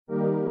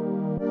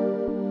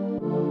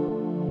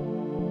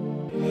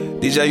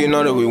DJ, you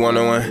know that we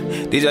wanna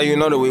win. DJ, you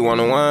know that we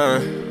wanna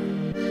win.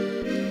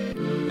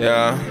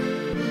 Yeah,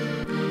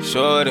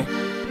 shorty,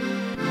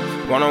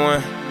 wanna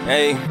win.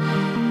 Hey,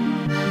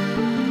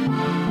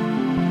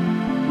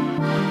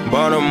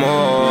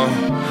 Baltimore,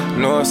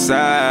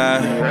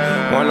 Northside,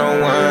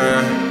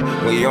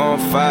 101. We on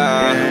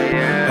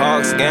fire.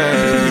 Hawks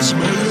game,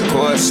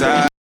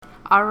 courtside.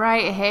 All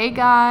right, hey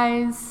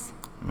guys.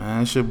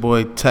 Man, it's your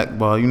boy Tech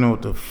Ball. You know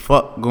what the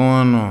fuck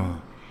going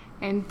on.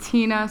 And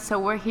Tina, so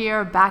we're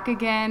here back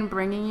again,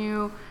 bringing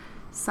you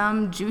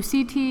some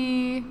juicy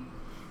tea.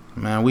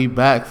 Man, we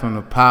back from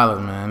the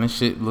pilot, man. This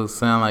shit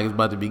sound like it's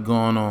about to be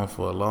going on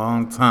for a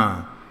long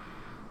time.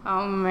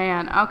 Oh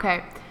man,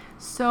 okay.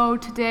 So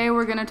today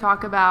we're gonna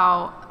talk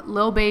about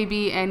Lil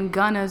Baby and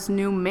Gunna's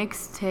new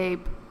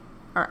mixtape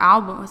or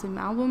album. Was it an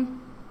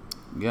album?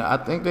 Yeah, I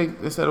think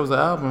they said it was an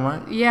album,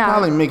 right? Yeah.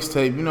 Probably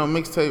mixtape. You know,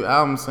 mixtape,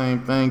 album,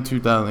 same thing.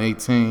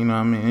 2018. You know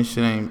what I mean? This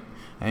shit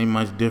ain't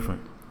much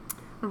different.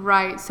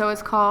 Right. So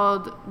it's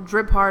called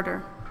Drip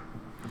Harder.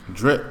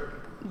 Drip.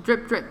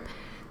 Drip, drip.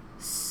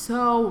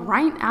 So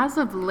right as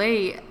of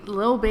late,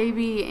 Lil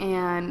Baby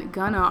and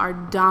Gunna are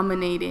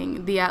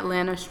dominating the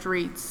Atlanta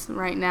streets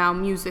right now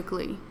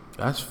musically.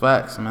 That's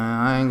facts, man.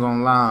 I ain't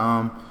gonna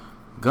lie.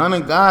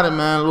 Gunna got it,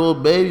 man. Lil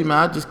Baby,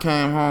 man. I just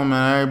came home,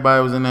 man.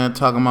 Everybody was in there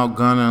talking about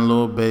Gunna and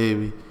Lil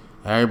Baby.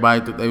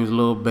 Everybody thought they was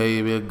Lil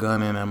Baby and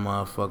Gunna and that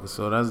motherfucker.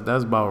 So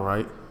that's about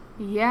right.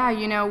 Yeah,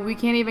 you know, we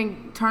can't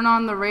even turn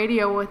on the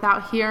radio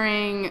without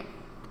hearing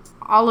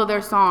all of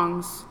their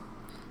songs.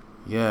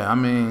 Yeah, I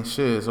mean,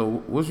 shit.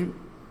 So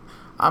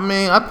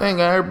I think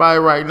everybody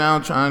right now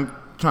trying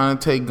to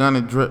take Gunna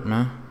drip,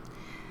 man.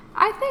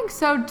 I think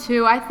so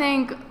too. I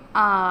think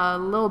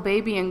Lil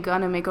Baby and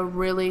Gunna make a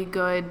really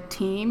good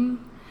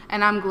team,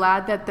 and I'm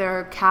glad that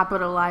they're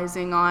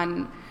capitalizing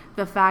on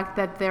the fact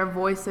that their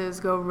voices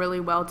go really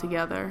well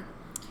together.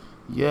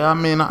 Yeah, I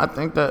mean, I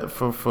think that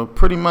for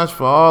pretty much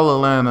for all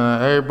Atlanta,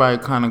 everybody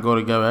kind of go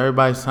together.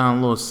 Everybody sound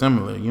a little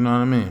similar, you know what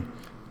I mean?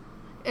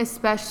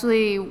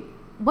 Especially,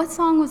 what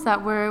song was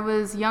that where it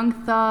was Young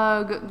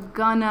Thug,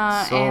 Gunna,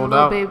 and Sold Lil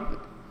Out. Baby?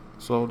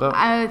 Sold Out.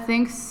 I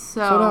think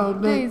so. Sold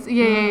Out Dates.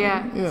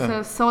 Yeah.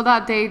 So Sold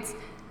Out Dates.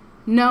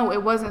 No,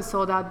 it wasn't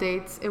Sold Out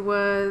Dates. It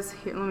was,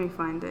 here, let me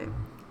find it.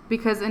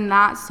 Because in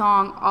that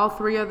song, all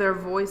three of their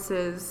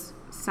voices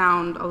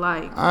sound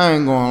alike. I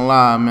ain't gonna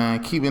lie,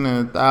 man. Keeping it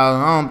 1,000,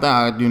 I don't think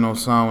I could do no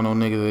song with no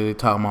niggas that they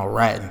talking about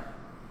ratting.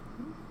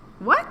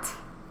 What?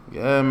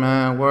 Yeah,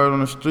 man. Word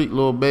on the street,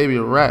 Lil Baby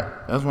a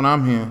rat. That's what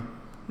I'm hearing.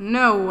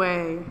 No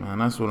way. Man,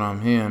 that's what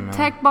I'm hearing, man.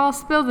 Tech Ball,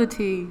 spill the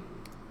tea.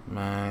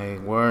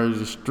 Man, words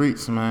the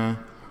streets, man.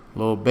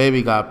 Lil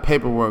Baby got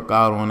paperwork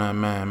out on that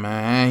man,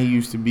 and he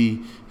used to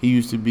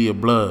be a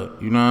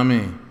blood, you know what I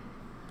mean?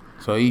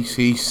 So he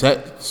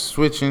set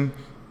switching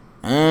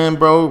and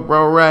bro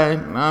right, you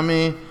know what I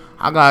mean?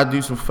 I gotta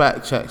do some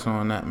fact checks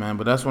on that, man,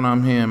 but that's what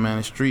I'm hearing, man.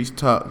 The streets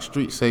talk,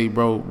 streets say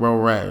bro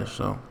rash,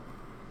 so.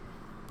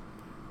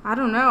 I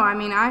don't know. I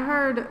mean, I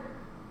heard,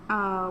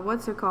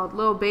 what's it called?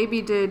 Lil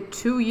Baby did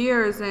 2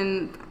 years,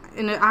 and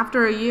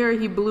after a year,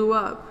 he blew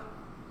up.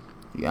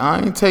 Yeah, I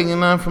ain't taking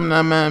nothing from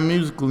that man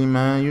musically,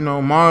 man. You know,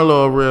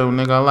 Marlo a real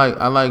nigga.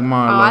 I like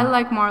Marlo. Oh, I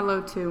like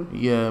Marlo too.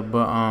 Yeah,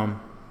 but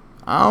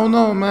I don't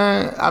know,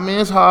 man. I mean,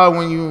 it's hard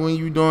when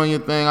you doing your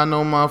thing. I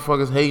know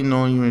motherfuckers hating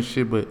on you and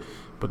shit, but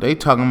they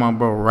talking about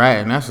bro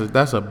rat, and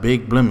that's a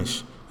big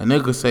blemish. A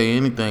nigga say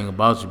anything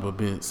about you,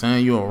 but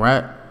saying you a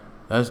rat,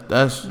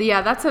 that's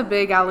Yeah, that's a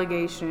big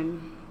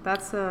allegation.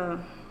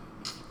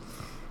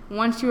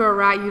 Once you're a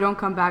rat, you don't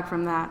come back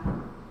from that.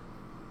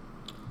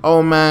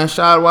 Oh man,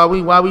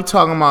 while we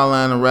talking about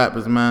Atlanta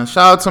rappers, man.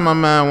 Shout out to my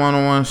man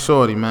 101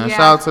 Shorty, man. Yeah.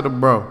 Shout out to the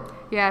bro.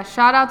 Yeah,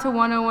 shout out to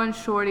 101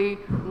 Shorty,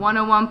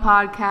 101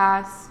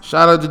 Podcast.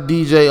 Shout out to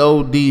DJ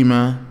OD,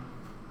 man.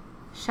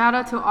 Shout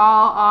out to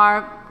all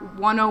our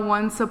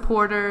 101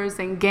 supporters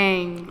and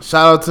gang.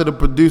 Shout out to the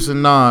producer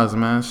Nas,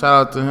 man.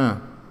 Shout out to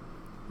him.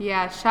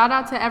 Yeah, shout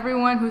out to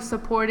everyone who's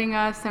supporting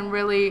us and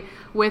really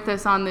with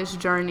us on this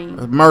journey.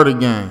 It's Murder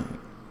Gang.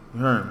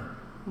 You heard me?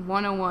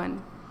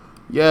 101.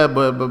 Yeah,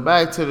 but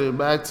back to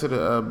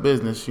the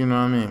business, you know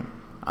what I mean?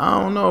 I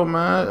don't know,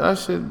 man. That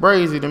shit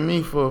brazy to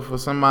me for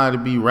somebody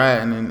to be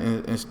ratting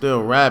and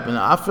still rapping.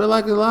 I feel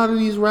like a lot of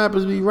these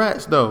rappers be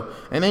rats, though,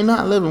 and they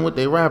not living what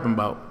they rapping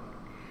about.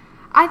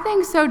 I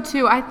think so,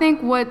 too. I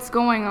think what's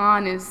going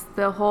on is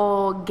the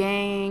whole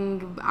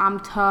gang, I'm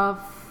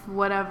tough,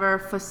 whatever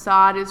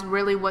facade is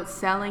really what's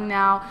selling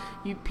now.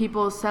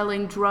 People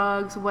selling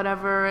drugs,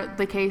 whatever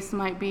the case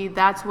might be,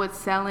 that's what's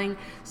selling.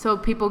 So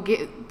people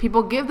give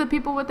the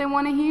people what they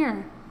want to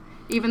hear,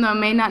 even though it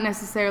may not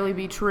necessarily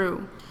be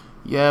true.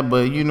 Yeah,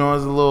 but you know,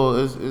 it's a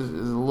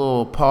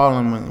little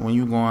appalling when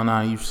you going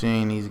out and you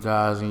seeing these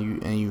guys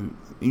and you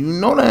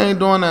know they ain't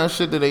doing that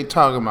shit that they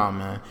talking about,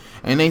 man.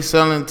 And they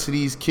selling to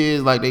these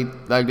kids like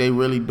they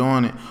really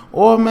doing it.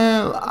 Or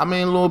man, I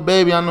mean, Lil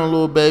Baby, I know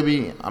Lil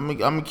Baby. I'm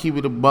gonna keep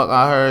it a buck.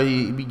 I heard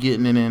he be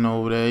getting it in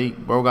over there. He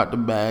broke out the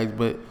bags,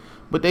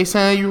 but they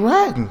saying you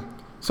ratting.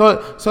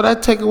 So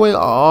that take away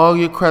all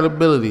your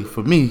credibility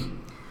for me.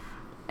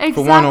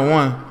 for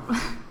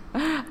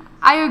 101.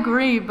 I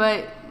agree,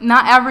 but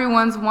not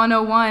everyone's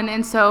 101,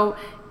 and so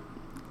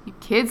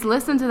kids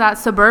listen to that.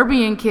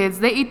 Suburban kids,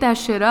 they eat that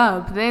shit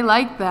up. They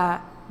like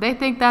that. They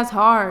think that's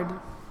hard.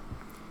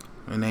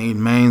 And they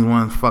main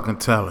ones fucking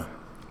telling.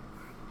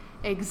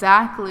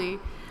 Exactly.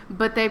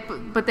 But they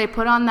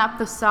put on that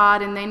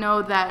facade, and they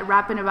know that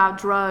rapping about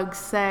drugs,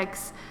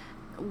 sex,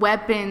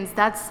 weapons,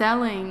 that's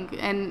selling,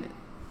 and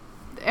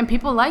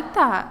people like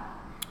that.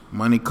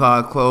 Money,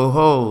 car, clothes,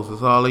 hoes.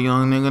 That's all a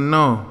young nigga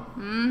know.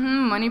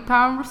 Money,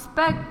 power, and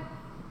respect.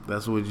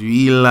 That's what you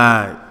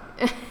Eli.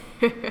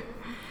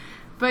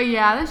 But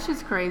yeah, that's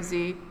just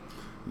crazy.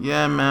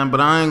 Yeah, man,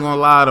 but I ain't gonna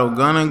lie though.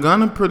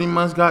 Gunna pretty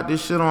much got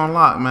this shit on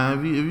lock, man.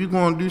 If you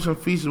gonna do some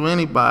features with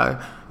anybody,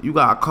 you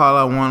gotta call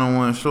out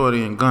 101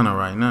 Shorty and Gunna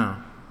right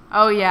now.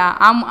 Oh yeah,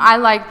 I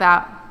like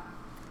that.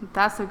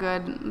 That's a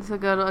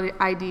good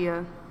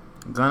idea.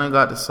 Gunna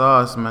got the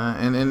sauce,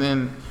 man. And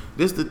then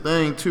this the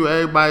thing too.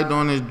 Everybody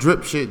doing this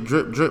drip shit,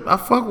 drip. I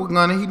fuck with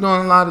Gunna. He doing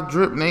a lot of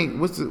drip. Nate,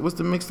 what's the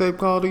mixtape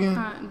called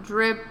again?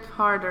 Drip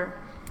harder.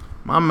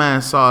 My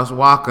man Sauce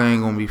Walker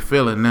ain't gonna be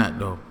feeling that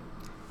though.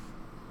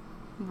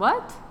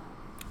 What?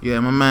 Yeah,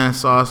 my man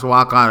Sauce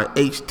Walker out of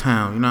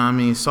H-Town. You know what I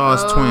mean?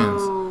 Sauce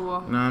Twins. You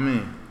know what I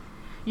mean?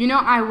 You know,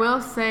 I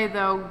will say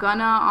though,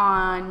 Gunna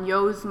on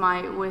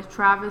Yosemite with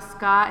Travis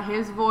Scott,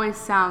 his voice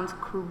sounds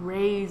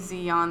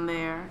crazy on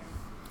there.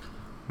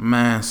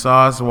 Man,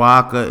 Sauce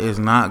Walker is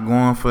not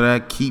going for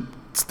that. Keep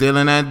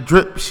stealing that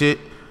drip shit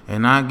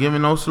and not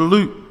giving no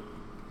salute.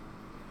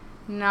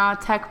 No,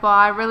 Tech Ball,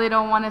 I really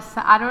don't want to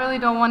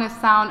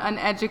sound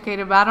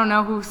uneducated, but I don't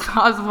know who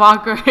Sauce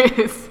Walker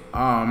is.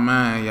 Oh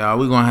man, y'all,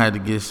 we gonna have to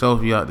get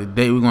Sophie out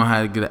today. We gonna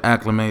have to get her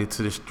acclimated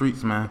to the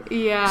streets, man.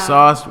 Yeah.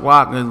 Sauce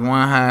Walker is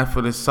one half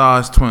for the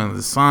Sauce Twins,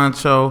 the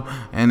Sancho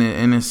and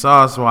the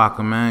Sauce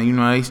Walker, man. You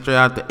know they straight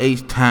out the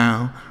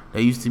H-Town.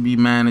 They used to be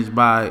managed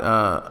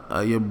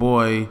by your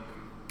boy,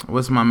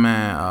 what's my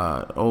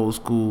man, old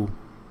school,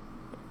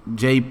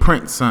 Jay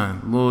Prince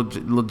son,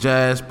 little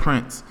Jazz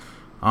Prince.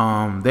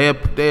 They're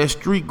a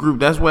street group.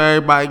 That's where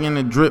everybody in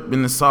the drip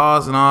and the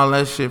sauce and all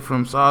that shit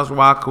from. Sauce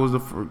Walker was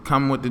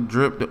coming with the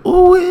drip, the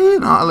ooh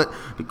and all that,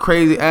 the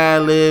crazy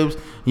ad libs.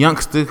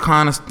 Youngster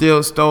kind of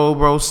still stole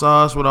bro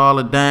Sauce with all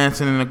the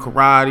dancing and the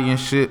karate and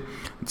shit.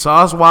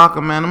 Sauce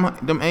Walker, man,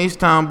 them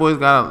H-Town boys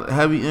got a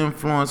heavy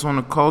influence on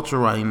the culture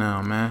right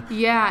now, man.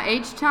 Yeah,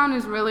 H-Town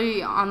is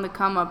really on the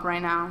come up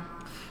right now.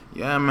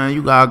 Yeah, man,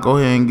 you gotta go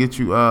ahead and get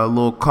you a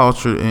little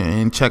culture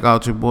and check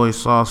out your boy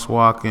Sauce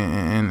Walker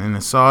and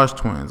the Sauce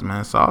Twins,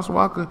 man. Sauce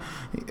Walker,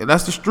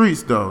 that's the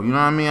streets though. You know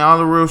what I mean? All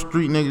the real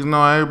street niggas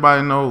know.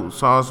 Everybody know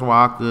Sauce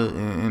Walker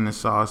and the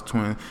Sauce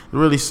Twins.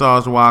 Really,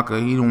 Sauce Walker,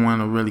 he the one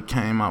that really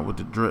came out with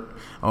the drip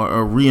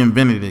or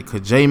reinvented it.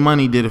 Cause J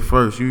Money did it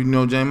first. You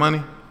know J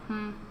Money?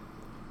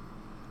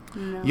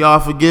 No. Y'all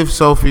forgive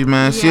Sophie,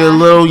 man. Yeah. She a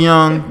little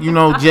young. You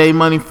know J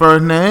Money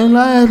first name,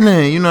 last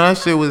name. You know that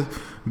shit was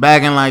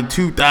back in like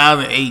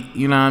 2008,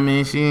 you know what I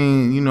mean? She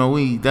ain't, you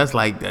know, that's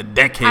like a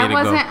decade ago.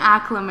 I wasn't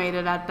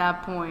acclimated at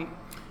that point.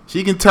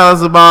 She can tell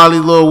us about all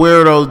these little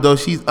weirdos though.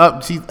 She's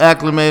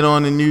acclimated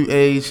on the new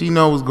age. She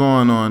know what's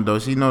going on though.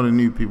 She know the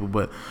new people,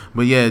 but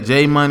yeah,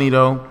 J Money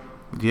though.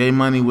 J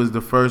Money was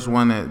the first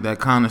one that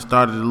kind of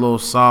started the little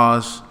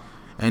sauce,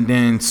 and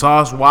then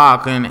Sauce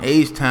Walker and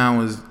H-Town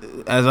was,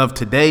 as of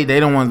today, they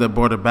the ones that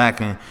brought it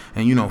back, and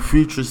you know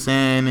Future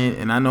saying it,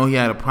 and I know he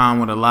had a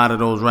problem with a lot of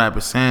those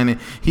rappers saying it.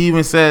 He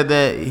even said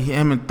that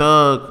him and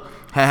Thug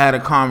had a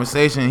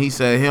conversation. He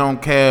said he don't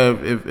care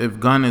if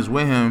Gunna is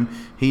with him.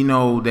 He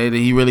know that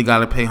he really got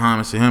to pay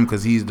homage to him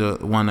because he's the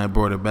one that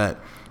brought it back.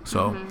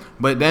 So,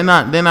 but they're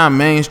not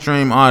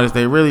mainstream artists.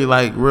 They really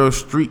like real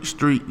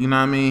street. You know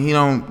what I mean? They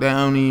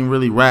don't even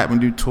really rap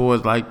and do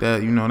tours like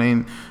that. You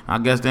know, I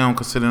guess they don't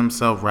consider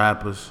themselves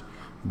rappers.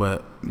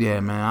 But yeah,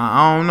 man,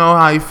 I don't know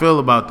how you feel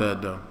about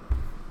that though.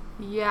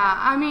 Yeah,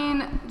 I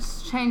mean,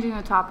 just changing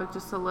the topic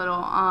just a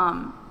little.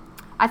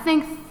 I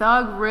think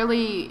Thug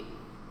really,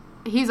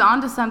 he's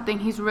onto something.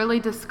 He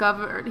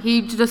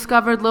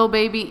discovered Lil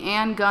Baby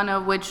and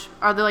Gunna, which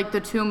are the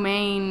two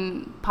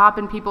main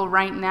poppin' people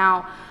right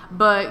now.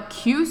 But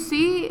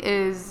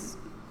QC's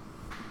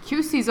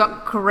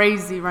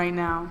crazy right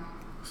now.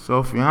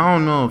 Sophie, I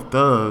don't know if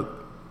Thug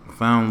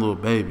found Lil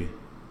Baby.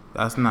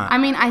 That's not. I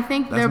mean, I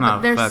think they're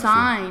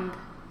signed.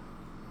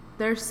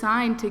 They're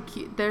signed to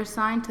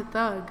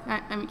Thug.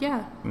 I mean,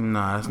 yeah.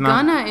 Nah, it's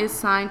not. Gunna is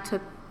signed to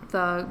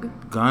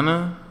Thug.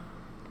 Gunna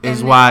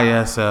is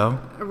YSL.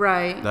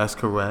 Right. That's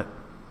correct.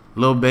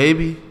 Lil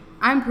Baby.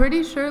 I'm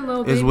pretty sure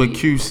Lil Baby is with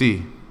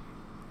QC.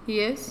 He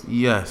is?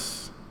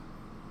 Yes.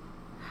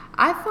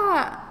 I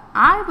thought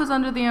I was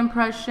under the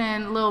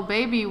impression Lil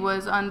Baby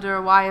was under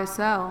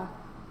YSL.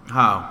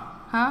 How?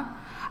 Huh?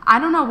 I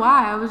don't know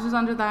why. I was just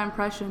under that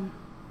impression.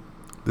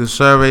 The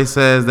survey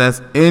says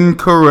that's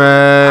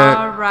incorrect.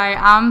 All right,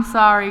 I'm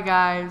sorry,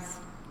 guys.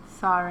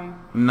 Sorry.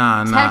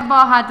 Nah.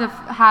 Techball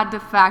had to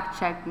fact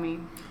check me.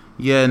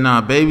 Yeah,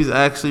 Baby's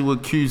actually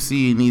with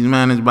QC, and he's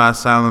managed by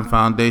Silent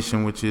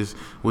Foundation, which is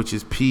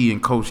P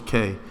and Coach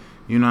K.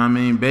 You You know what I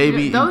mean?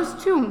 Baby. Those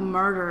two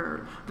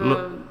murder.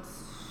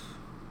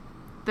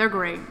 They're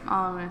great.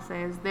 All I'm gonna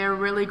say is they're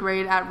really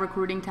great at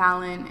recruiting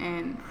talent,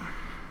 and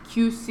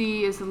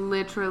QC is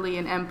literally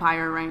an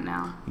empire right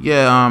now.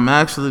 Yeah,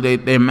 actually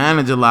they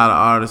manage a lot of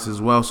artists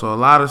as well. So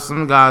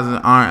some guys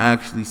that aren't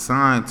actually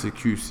signed to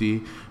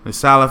QC. The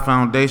Salad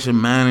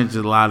Foundation manage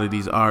a lot of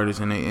these artists,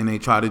 and they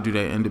try to do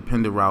that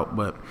independent route,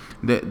 but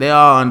they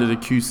are under the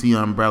QC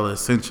umbrella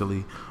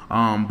essentially.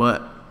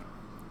 But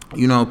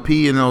you know,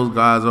 P and those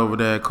guys over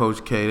there at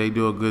Coach K, they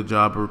do a good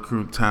job of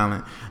recruiting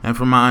talent. And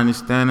from my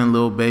understanding,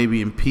 Lil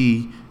Baby and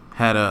P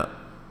had a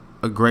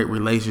great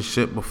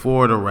relationship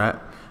before the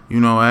rap. You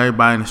know,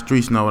 everybody in the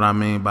streets know what I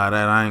mean by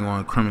that. I ain't gonna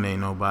incriminate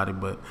nobody,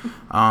 but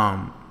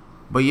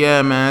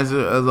yeah, man, there's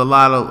a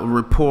lot of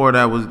rapport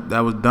that was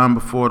done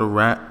before the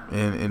rap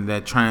and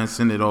that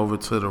transcended over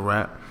to the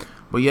rap.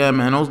 But yeah,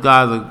 man, those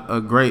guys are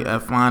great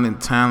at finding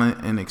talent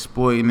and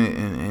exploiting it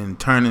and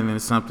turning it into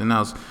something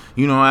else.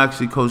 You know,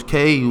 actually, Coach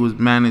K was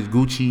managed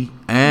Gucci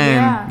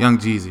and Young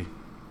Jeezy.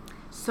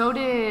 So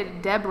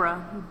did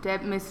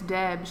Miss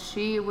Deb.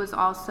 She was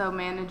also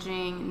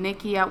managing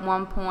Nicki at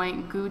one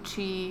point,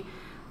 Gucci,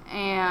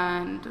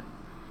 and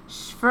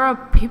for a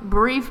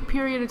brief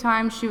period of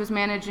time, she was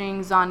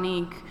managing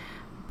Zonique.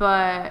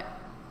 But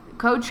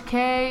Coach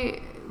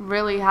K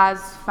really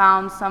has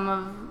found some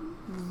of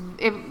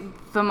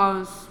the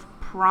most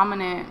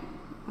prominent,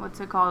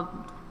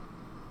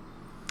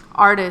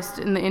 artist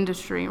in the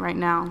industry right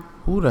now.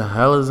 Who the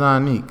hell is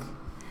Zonique?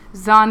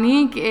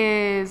 Zonique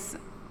is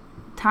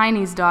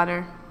Tiny's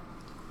daughter.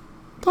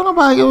 Don't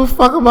nobody give a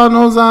fuck about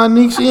no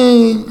Zonique. She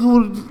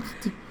ain't.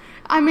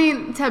 I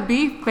mean, to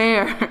be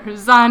fair,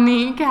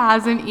 Zonique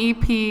has an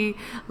EP,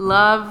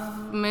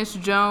 Love, Miss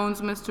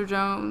Jones, Mr.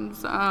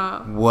 Jones.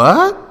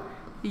 What?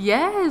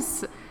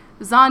 Yes.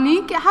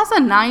 Zonique has a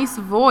nice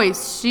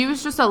voice. She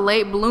was just a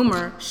late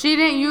bloomer. She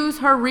didn't use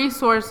her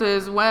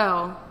resources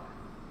well.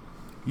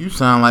 You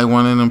sound like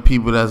one of them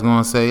people that's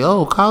gonna say,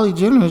 "Oh, Kylie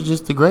Jenner is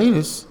just the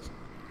greatest."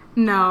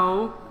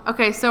 No.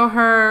 Okay, so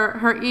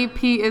her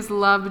EP is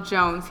Love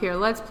Jones. Here,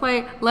 let's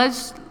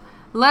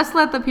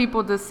let the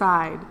people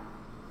decide.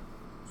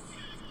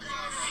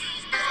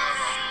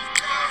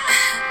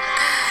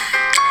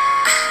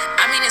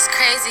 I mean, it's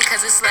crazy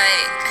because it's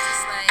like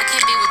I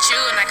can't be with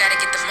you and I gotta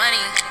get the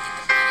money.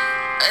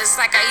 It's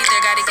like I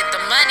either gotta get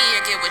the money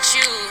or get with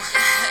you,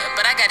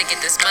 but I gotta get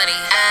this money.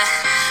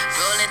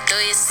 Rolling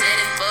through your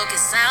city,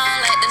 focus, I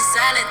don't like them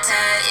silent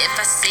time. If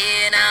I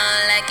see it, I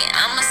don't like it,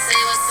 I'ma say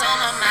what's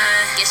on my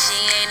mind. Guess she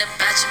ain't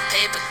about your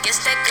paper, guess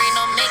that green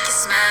don't make you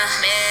smile.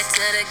 Married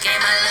to the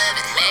game, I love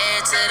it.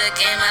 Married to the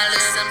game, I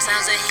lose.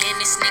 Sometimes a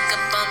Henny sneak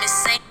up on me,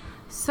 say.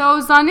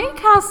 So Zonique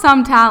has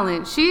some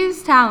talent.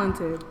 She's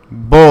talented.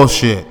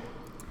 Bullshit.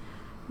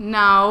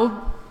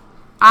 No.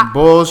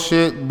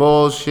 Bullshit.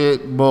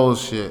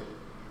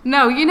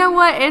 No, you know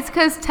what? It's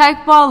because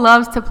Tech Ball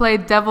loves to play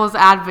devil's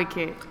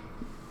advocate.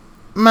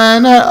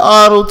 Man, that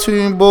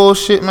auto-tune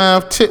bullshit,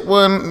 man. If Tip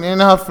wasn't in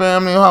her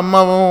family or her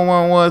mother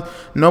one was,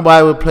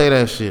 nobody would play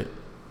that shit.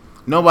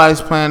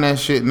 Nobody's playing that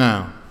shit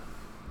now.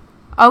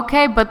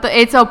 Okay, but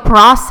it's a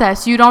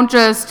process. You don't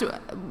just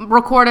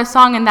record a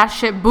song and that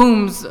shit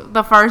booms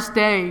the first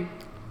day.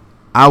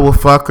 I will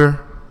fuck her.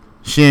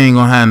 She ain't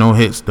gonna have no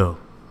hits, though.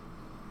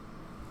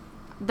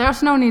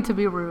 There's no need to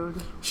be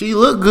rude. She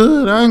look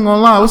good. I ain't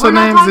gonna lie. What's her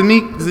name?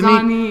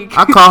 Zonique.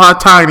 I call her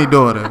Tiny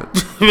Daughter.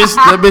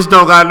 That bitch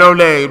don't got no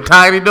name.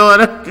 Tiny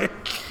Daughter.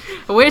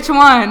 Which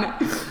one?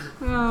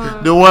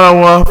 The one I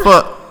want to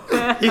fuck.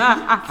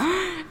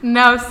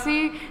 No,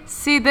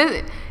 see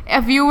this.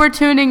 If you were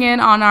tuning in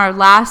on our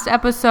last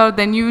episode,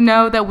 then you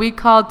know that we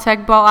called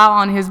Tech Ball out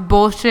on his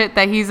bullshit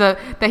that he's a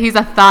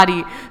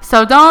thotty.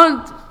 So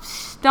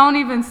don't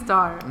even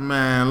start.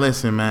 Man,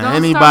 listen, man. Don't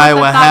Anybody start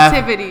with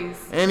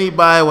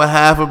with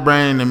half a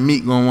brain and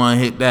meat gonna want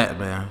to hit that,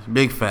 man.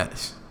 Big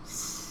facts.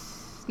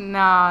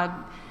 Nah,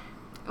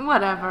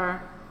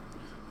 whatever.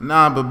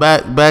 Nah, but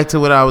back to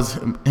what I was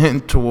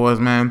hinting towards,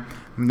 man.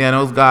 Yeah,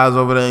 those guys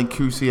over there in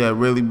QC have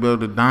really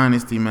built a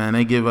dynasty, man.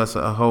 They give us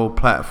a whole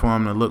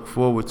platform to look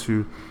forward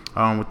to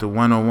with the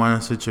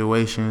 101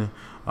 situation,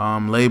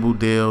 label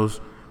deals,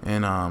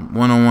 and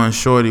 101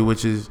 Shorty,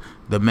 which is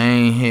the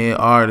main head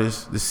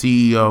artist, the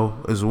CEO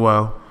as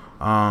well.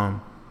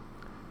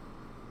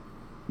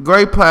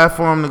 Great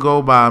platform to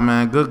go by,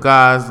 man. Good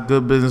guys,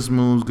 good business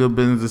moves, good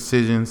business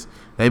decisions.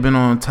 They've been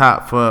on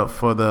top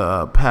for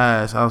the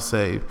past, I'll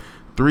say,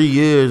 3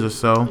 years or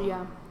so.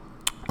 Yeah.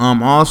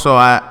 Also,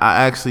 I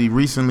actually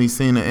recently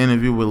seen an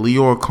interview with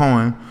Leor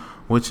Cohen,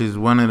 which is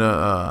one of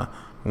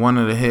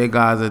the head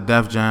guys at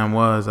Def Jam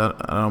was. I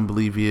don't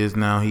believe he is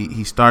now.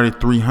 He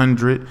started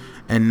 300,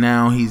 and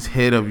now he's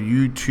head of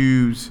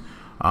YouTube's,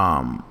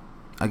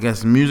 I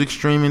guess, music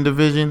streaming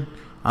division.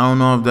 I don't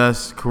know if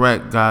that's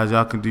correct, guys.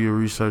 Y'all can do your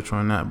research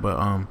on that, but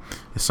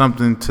it's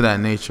something to that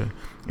nature.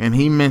 And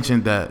he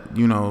mentioned that,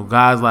 you know,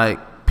 guys like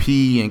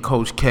P and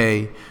Coach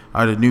K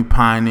are the new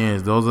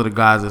pioneers. Those are the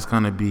guys that's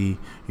going to be,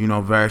 you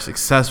know, very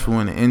successful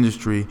in the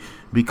industry,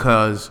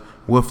 because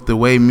with the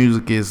way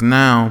music is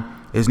now,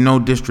 it's no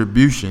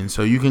distribution.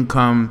 So you can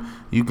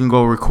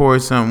go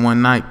record something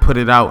one night, put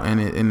it out, and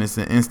it's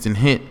an instant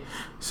hit.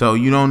 So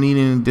you don't need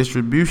any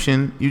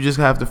distribution. You just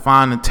have to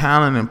find the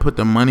talent and put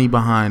the money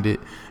behind it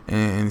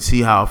and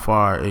see how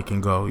far it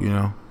can go, you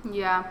know?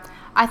 Yeah.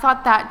 I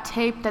thought that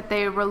tape that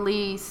they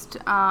released,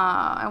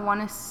 I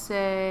want to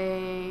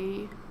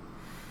say,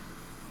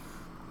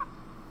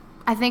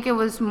 I think it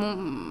was,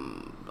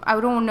 I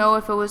don't know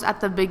if it was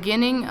at the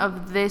beginning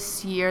of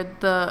this year,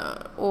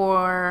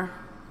 or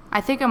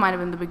I think it might have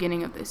been the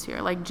beginning of this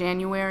year, like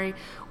January,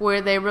 where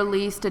they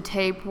released a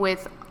tape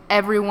with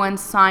everyone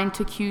signed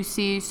to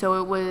QC. So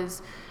it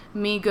was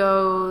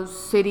Migos,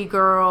 City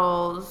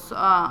Girls,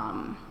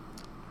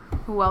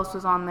 who else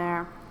was on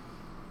there?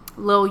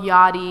 Lil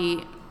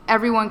Yachty.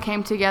 Everyone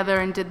came together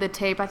and did the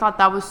tape. I thought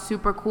that was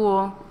super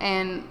cool,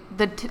 and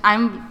the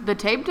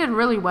tape did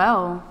really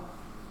well.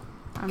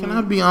 Can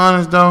I be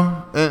honest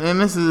though?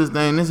 And this is the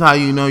thing. This is how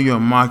you know you're a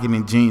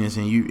marketing genius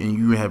and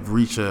you have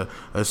reached a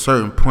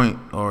certain point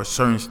or a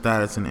certain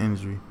status in the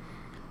industry.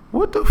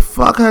 What the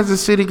fuck has the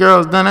City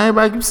Girls done?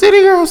 Everybody,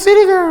 City Girls,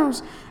 City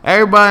Girls.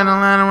 Everybody in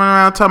Atlanta running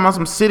around talking about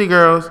some City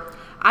Girls.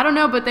 I don't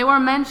know, but they were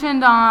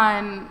mentioned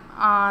on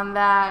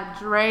that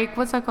Drake,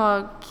 what's that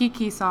called?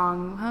 Kiki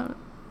song.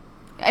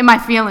 In My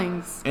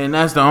Feelings. And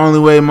that's the only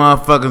way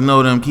motherfuckers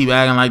know them. Keep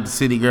acting like the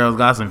City Girls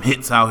got some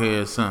hits out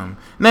here or something.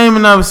 Name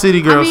another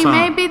City Girl song.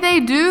 Maybe they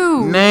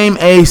do. Name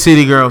a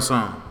City Girl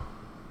song.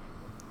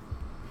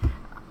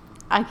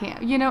 I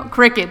can't.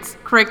 Crickets.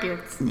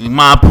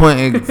 My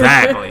point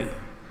exactly.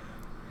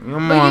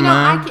 Come on,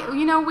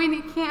 man.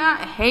 We can't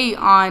hate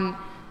on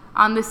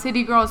the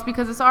City Girls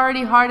because it's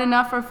already hard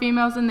enough for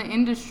females in the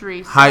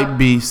industry. So. Hype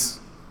beasts.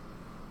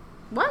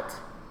 What?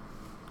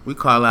 We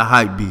call that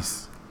hype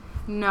beasts.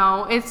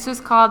 No, it's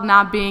just called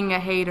not being a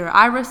hater.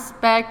 I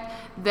respect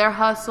their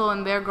hustle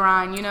and their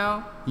grind,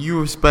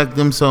 You respect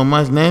them so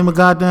much. Name a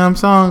goddamn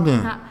song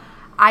then.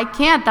 I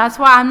can't. That's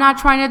why I'm not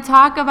trying to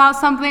talk about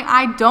something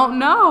I don't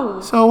know.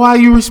 So why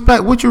you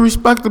respect? What you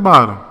respect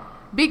about them?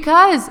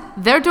 Because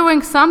they're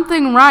doing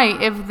something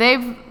right if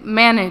they've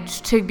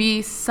managed to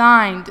be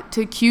signed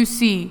to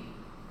QC.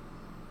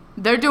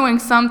 They're doing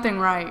something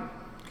right.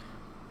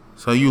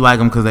 So you like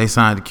them because they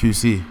signed to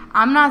QC?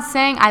 I'm not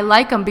saying I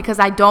like them because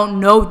I don't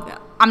know them.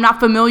 I'm not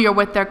familiar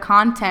with their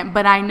content,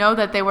 but I know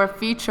that they were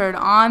featured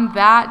on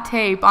that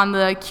tape, on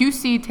the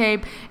QC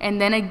tape,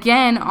 and then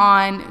again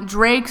on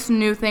Drake's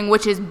new thing,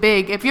 which is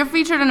big. If you're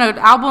featured in an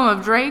album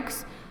of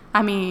Drake's,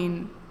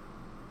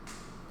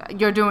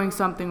 you're doing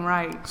something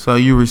right. So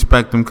you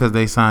respect them because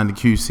they signed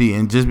to QC,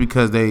 and just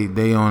because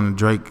they on a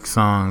Drake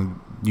song,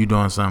 you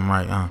doing something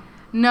right, huh?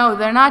 No,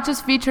 they're not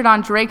just featured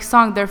on Drake's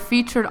song. They're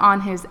featured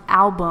on his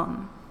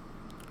album.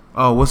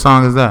 Oh, what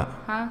song is that?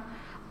 Huh?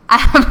 I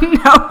have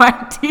no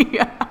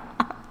idea.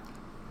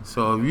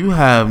 So if you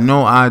have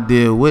no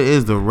idea, what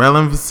is the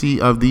relevancy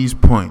of these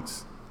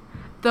points?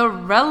 The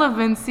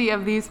relevancy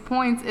of these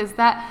points is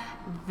that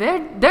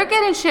they're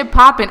getting shit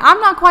popping. I'm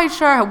not quite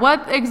sure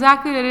what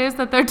exactly it is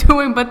that they're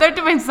doing, but they're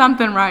doing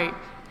something right.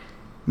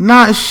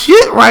 Not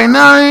shit right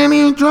now. They ain't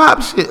even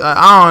drop shit.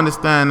 I don't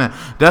understand that.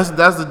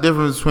 That's the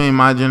difference between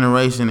my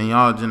generation and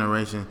y'all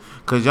generation.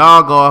 Cause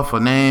y'all go off a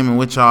name and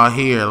what y'all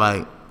hear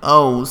like,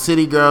 oh,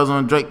 City Girls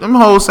on Drake. Them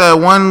hoes said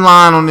one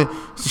line on the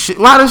shit.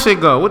 Why this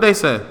shit go? What they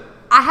say?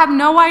 I have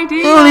no idea.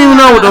 You don't even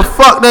know what the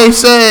fuck they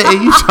said.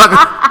 And you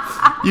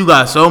talking? You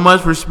got so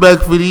much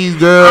respect for these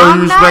girls.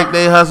 You respect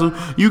their hustle.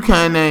 You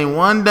can't name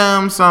one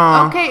damn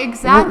song. Okay,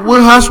 exactly.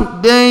 What hustle?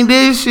 They ain't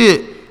did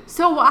shit.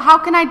 So how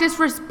can I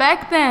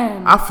disrespect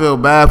them? I feel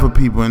bad for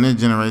people in this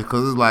generation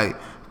because it's like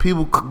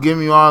people give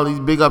me all these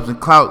big ups and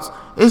clouts.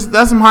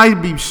 That's some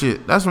hype beat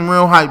shit. That's some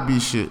real hype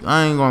beat shit.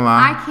 I ain't gonna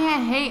lie. I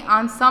can't hate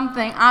on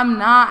something I'm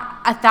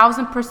not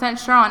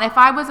 1,000% sure on. If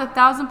I was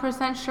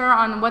 1,000% sure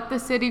on what the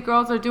City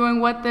Girls are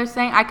doing, what they're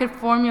saying, I could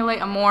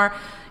formulate a more,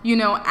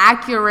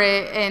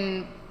 accurate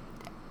and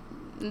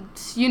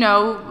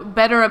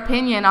better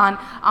opinion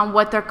on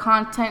what their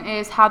content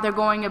is, how they're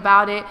going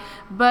about it.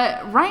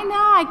 But right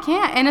now I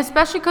can't, and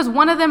especially because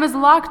one of them is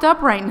locked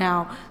up right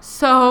now.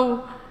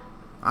 So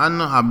I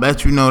know. I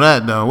bet you know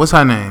that though. What's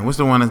her name? What's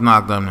the one that's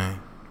knocked up name?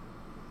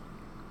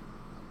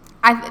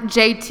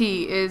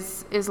 JT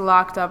is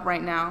locked up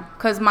right now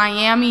because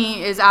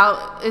Miami has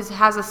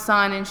a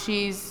son and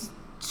she's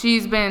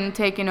been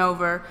taken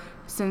over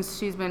since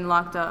she's been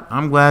locked up.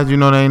 I'm glad you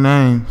know their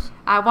names.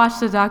 I watched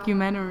the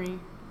documentary.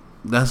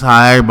 That's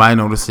how everybody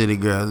know the City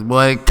Girls,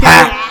 boy.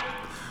 Cat.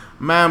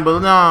 Man, but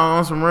no,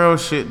 on some real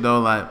shit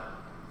though. Like,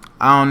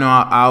 I don't know.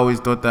 I always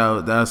thought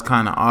that was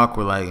kind of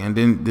awkward. Like, and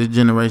then this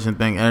generation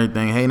think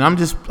everything hating. I'm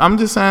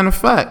just saying the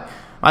fact.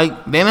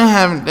 Like, they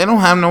don't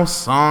have no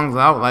songs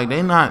out. Like,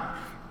 they not.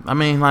 I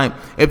mean, like,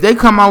 if they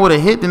come out with a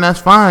hit, then that's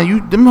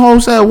fine. Them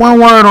hoes said one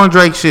word on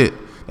Drake shit.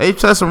 They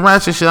said some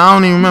ratchet shit. I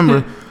don't even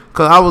remember.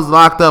 Because I was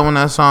locked up when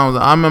that song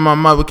was. I remember my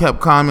mother kept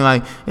calling me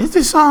like, is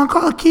this song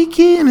called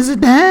Kiki and is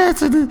it dance?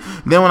 Then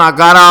when I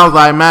got out, I was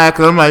like mad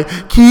because I'm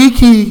like,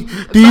 Kiki,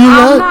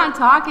 I'm not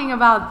talking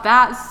about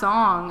that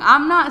song.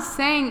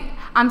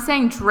 I'm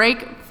saying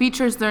Drake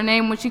features their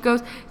name when she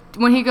goes,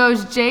 when he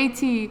goes,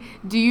 JT,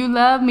 do you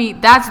love me?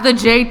 That's the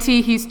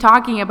JT he's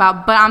talking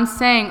about. But I'm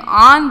saying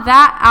on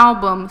that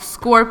album,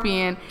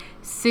 Scorpion,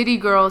 City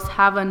Girls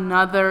have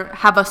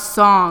a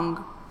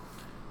song.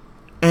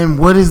 And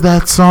what is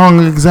that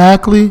song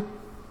exactly?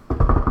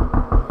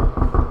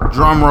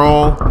 Drum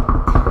roll.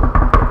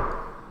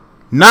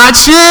 Not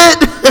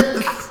shit.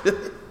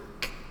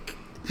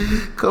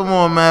 Come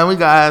on, man. We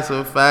gotta have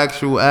some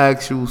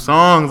actual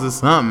songs or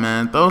something,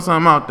 man. Throw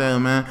something out there,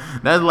 man.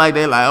 That's like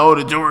they like, oh,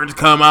 the Jordans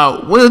come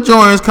out. What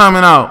Jordans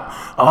coming out?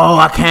 Oh,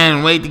 I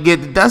can't wait to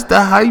get that's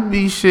the hype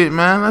beat shit,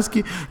 man.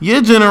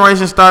 Your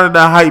generation started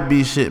the hype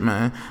beat shit,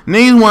 man.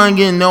 Niggas wasn't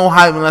getting no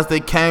hype unless they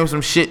came with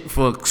some shit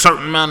for a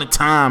certain amount of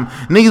time.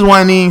 Niggas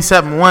wasn't eating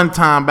 7-1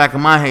 time back in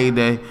my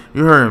heyday.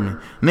 You heard me.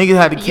 Niggas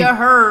had to keep. You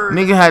heard.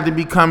 Niggas had to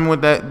be coming with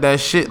that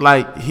shit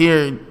like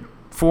here,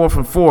 4th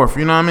and 4th.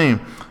 You know what I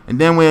mean? And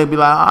then we'd be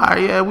like, all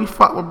right, yeah, we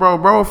fuck with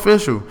bro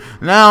official.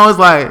 Now it's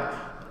like,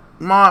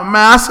 man,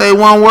 I say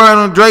one word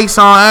on Drake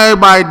song,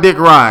 everybody dick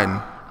riding.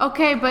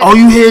 Okay, but... Oh,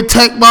 you hear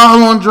Tech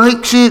Ball on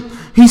Drake shit?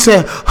 He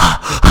said, boy,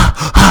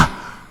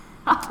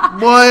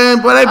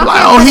 but they be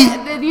like,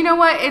 oh, You know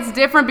what? It's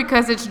different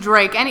because it's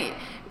Drake.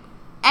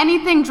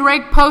 Anything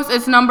Drake posts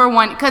is number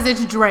one because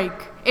it's Drake.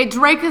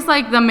 Drake is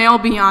like the male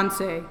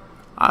Beyonce.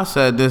 I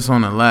said this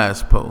on the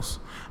last post,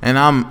 and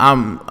I'm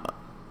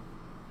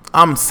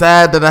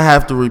sad that I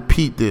have to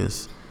repeat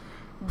this.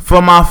 For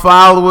our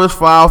followers,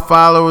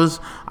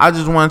 I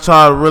just want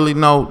y'all to really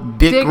know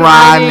dick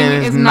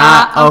riding is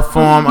not a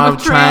form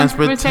of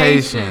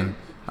transportation.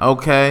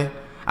 Okay?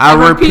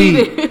 I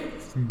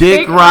repeat,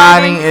 dick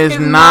riding is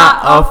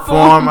not a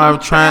form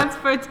of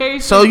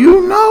transportation. So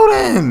you know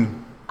then.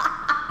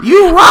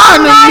 You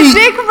riding meat.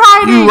 Dick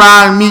riding. You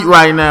riding meat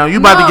right now. You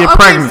about to get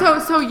pregnant.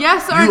 So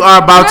yes or you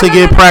are about to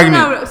get pregnant.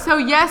 No. So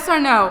yes or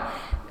no.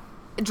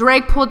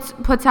 Drake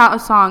puts out a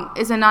song.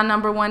 Is it not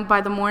number one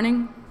by The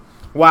Morning?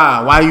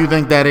 Wow. Why do you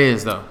think that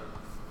is, though?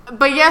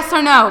 But yes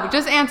or no.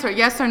 Just answer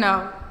yes or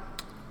no.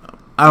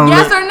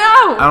 Yes or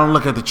no. I don't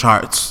look at the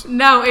charts.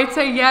 No, it's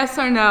a yes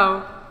or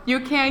no.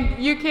 You can't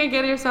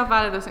get yourself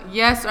out of this.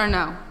 Yes or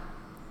no.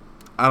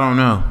 I don't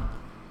know.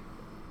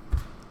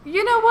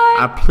 You know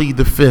what? I plead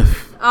the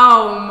fifth.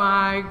 Oh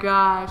my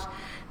gosh.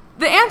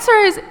 The answer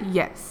is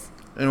yes.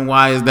 And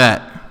why is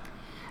that?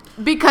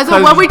 Because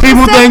of what we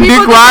just said,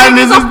 people think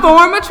it's a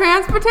form of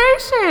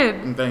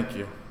transportation. Thank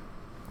you.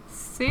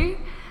 See?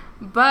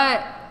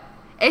 But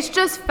it's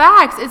just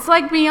facts. It's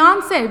like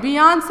Beyonce.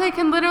 Beyonce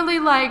can literally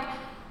like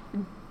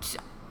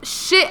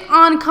shit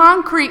on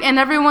concrete and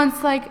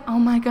everyone's like, oh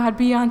my God,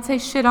 Beyonce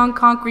shit on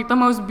concrete. The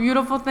most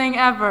beautiful thing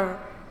ever.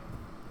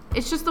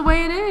 It's just the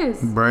way it is.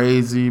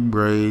 Brazy.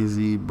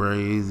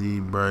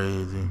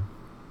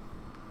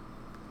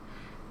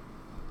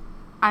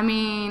 I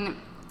mean,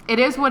 it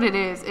is what it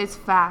is. It's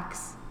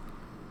facts.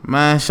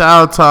 Man,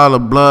 shout out to all the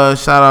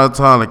Bloods. Shout out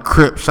to all the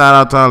Crips. Shout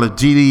out to all the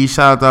GDs.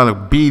 Shout out to all the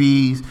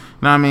BDs.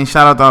 You know what I mean?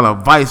 Shout out to all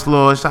the Vice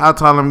Lords. Shout out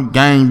to all them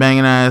gang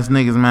banging ass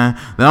niggas, man.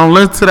 They don't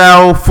listen to that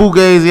old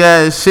fugazi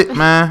ass shit,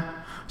 man.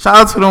 Shout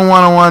out to them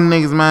one-on-one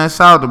niggas, man.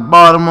 Shout out to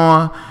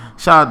Baltimore.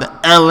 Shout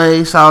out to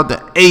LA. Shout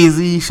out to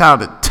AZ.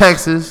 Shout out to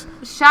Texas.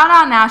 Shout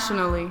out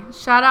nationally.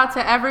 Shout out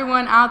to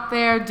everyone out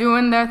there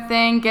doing their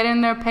thing,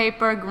 getting their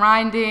paper,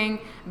 grinding.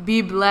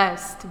 Be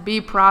blessed.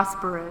 Be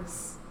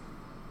prosperous.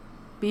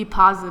 Be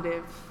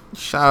positive.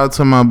 Shout out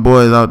to my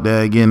boys out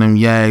there getting them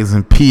yags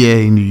in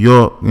PA, New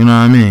York, you know what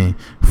I mean?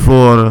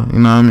 Florida, you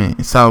know what I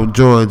mean? South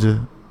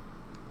Georgia.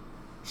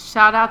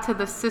 Shout out to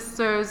the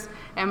sisters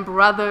and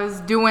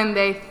brothers doing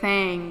their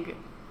thing.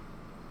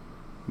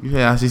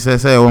 Yeah, she said,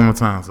 say it one more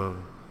time, Sophie.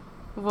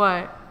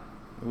 What?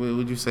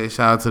 Would you say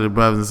shout out to the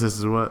brothers and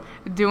sisters what?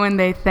 Doing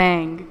their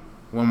thing.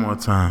 One more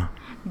time.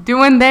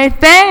 Doing their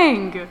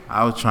thing.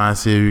 I was trying to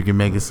see if you can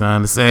make it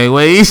sound the same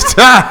way each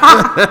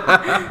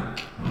time.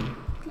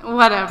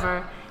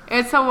 Whatever.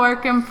 It's a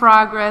work in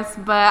progress,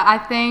 but I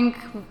think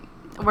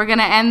we're going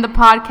to end the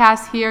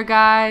podcast here,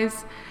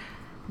 guys.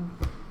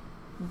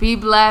 Be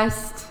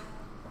blessed.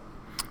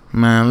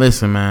 Man,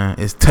 listen, man.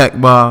 It's Tech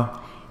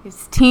Ball.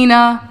 It's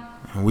Tina.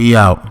 And we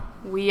out.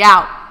 We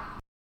out.